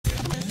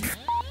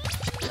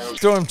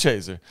Storm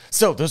Chaser.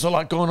 So there's a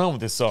lot going on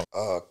with this song.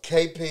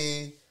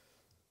 KP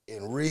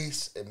and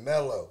Reese and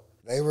Mello,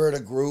 they were in a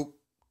group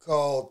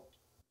called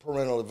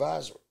Parental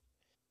Advisory.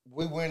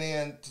 We went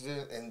in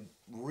and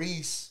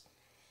Reese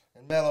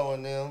and Mello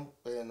and them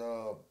and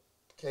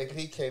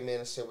KP came in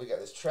and said, we got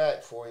this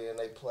track for you, and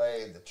they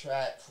played the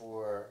track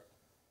for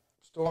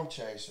Storm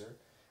Chaser.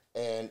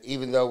 And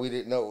even though we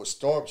didn't know it was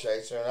Storm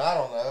Chaser, and I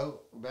don't know,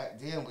 back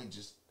then I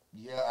just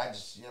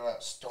yelled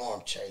out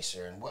Storm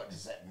Chaser, and what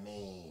does that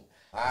mean?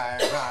 I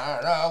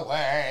run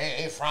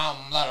away from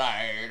the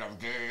light of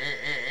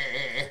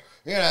day.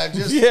 You know,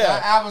 just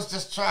I was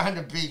just trying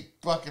to be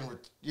fucking,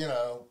 you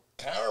know,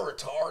 kind of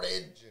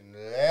retarded and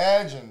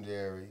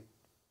legendary.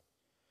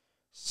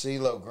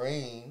 CeeLo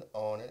Green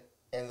on it,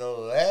 and the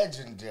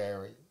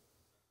legendary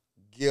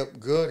Gip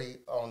Goody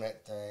on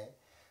that thing,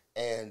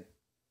 and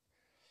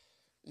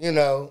you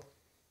know,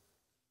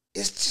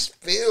 it just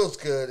feels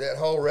good, that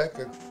whole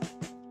record.